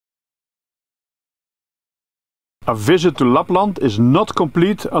A visit to Lapland is not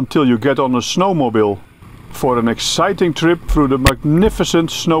complete until you get on a snowmobile for an exciting trip through the magnificent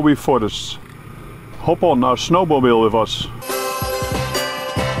snowy forests. Hop on our snowmobile with us.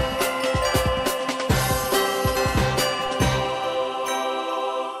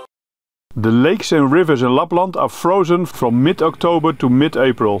 The lakes and rivers in Lapland are frozen from mid-October to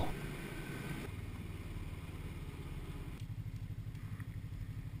mid-April.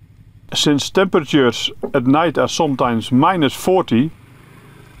 Since temperatures at night are sometimes -40,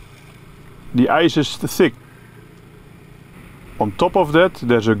 the ice is thick. On top of that,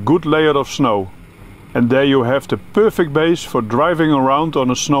 there's a good layer of snow. And there you have the perfect base for driving around on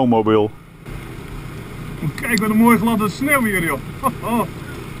a snowmobile. Kijk wat een mooi gladde sneeuw hier, joh.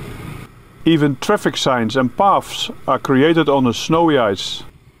 Even traffic signs and paths are created on the snowy ice.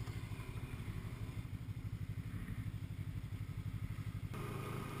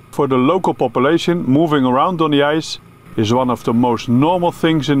 For the local population, moving around on the ice is one of the most normal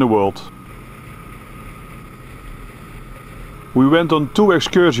things in the world. We went on 2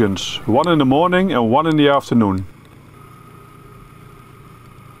 excursions, one in the morning and one in the afternoon.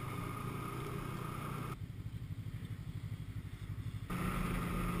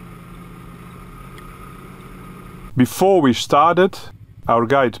 Before we started, our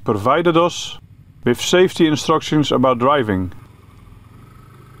guide provided us with safety instructions about driving.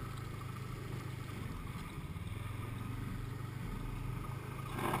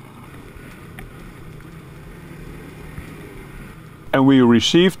 And we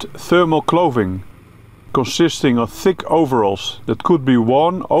received thermal clothing, consisting of thick overalls that could be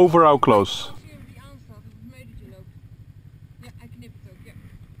worn over our clothes.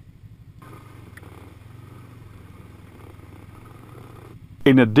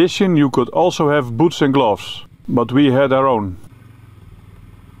 In addition, you could also have boots and gloves, but we had our own.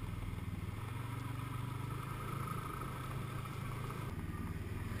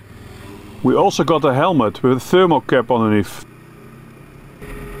 We also got a helmet with a thermal cap underneath.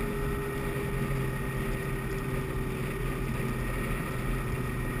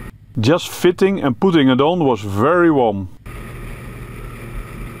 Just fitting and putting it on was very warm.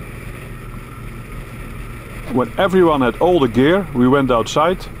 When everyone had all the gear, we went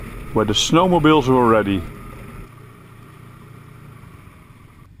outside, where the snowmobiles were ready.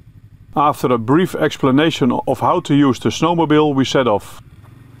 After a brief explanation of how to use the snowmobile, we set off.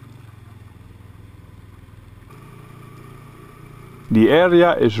 The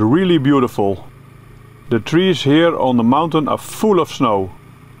area is really beautiful. The trees here on the mountain are full of snow.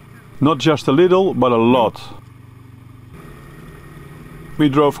 Not just a little, but a lot. We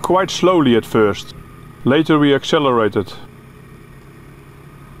drove quite slowly at first. Later we accelerated.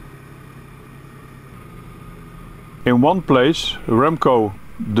 In one place, Remco,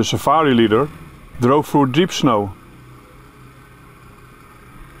 the safari leader, drove through deep snow.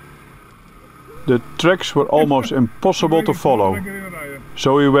 The tracks were almost impossible to follow,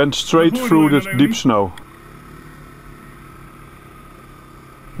 so we went straight through the deep snow.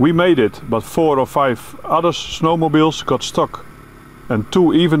 We made it, but 4 or 5 other snowmobiles got stuck and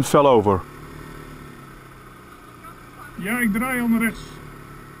 2 even fell over. Ja, ik draai onder rechts.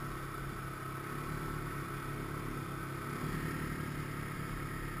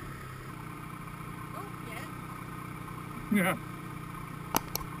 Ja.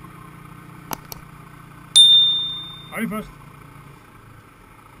 Hou je vast.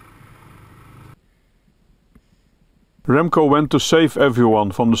 Remco went to save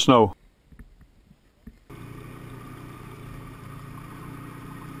everyone from the snow.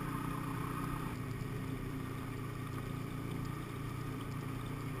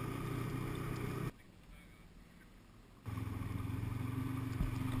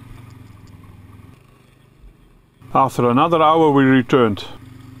 After another hour we returned.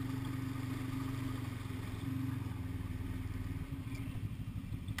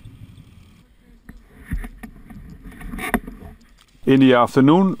 In the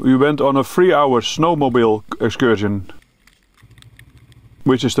afternoon we went on a 3-hour snowmobile excursion,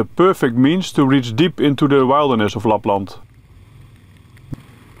 which is the perfect means to reach deep into the wilderness of Lapland.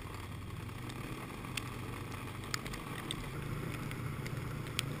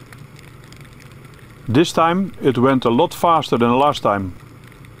 This time it went a lot faster than last time.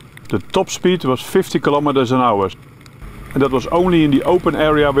 The top speed was 50 kilometers an hour, and that was only in the open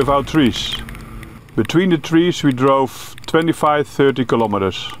area without trees. Between the trees we drove 25-30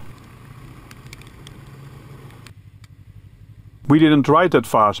 kilometers. We didn't ride that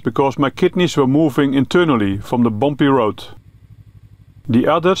fast because my kidneys were moving internally from the bumpy road. The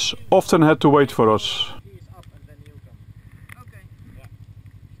others often had to wait for us. Up and then you come. Okay. Yeah.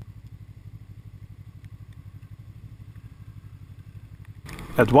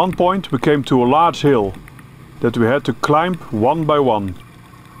 At one point we came to a large hill that we had to climb one by one.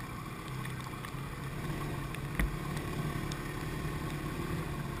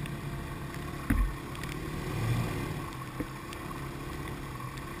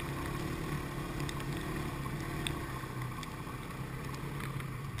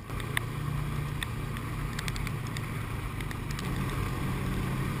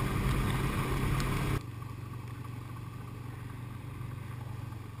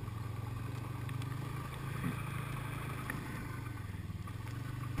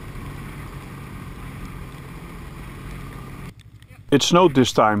 It snowed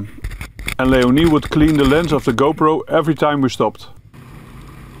this time, and Leonie would clean the lens of the GoPro every time we stopped.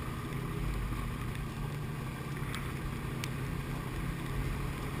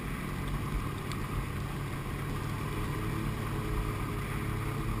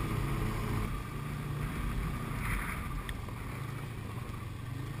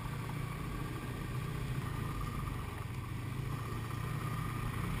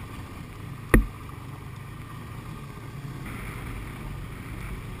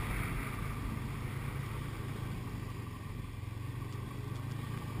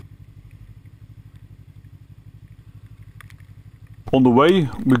 On the way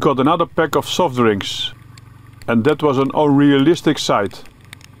we got another pack of soft drinks, and that was an unrealistic sight.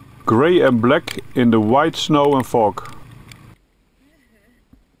 Grey and black in the white snow and fog.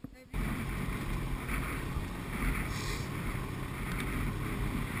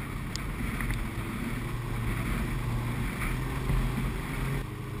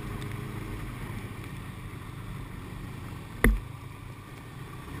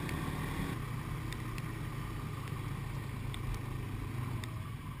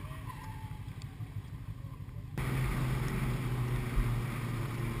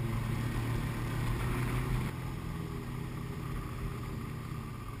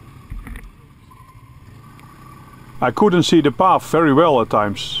 I couldn't see the path very well at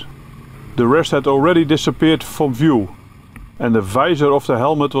times. The rest had already disappeared from view, and the visor of the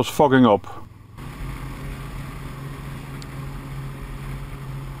helmet was fogging up.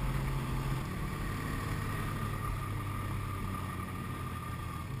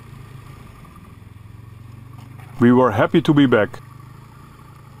 We were happy to be back.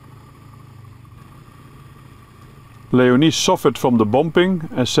 Leonie suffered from the bumping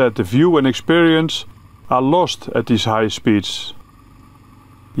and said the view and experience are lost at these high speeds.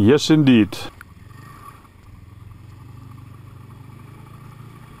 Yes, indeed.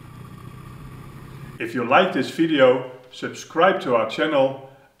 If you like this video, subscribe to our channel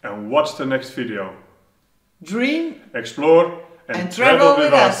and watch the next video. Dream Explore and and travel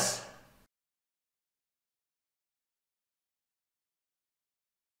with us.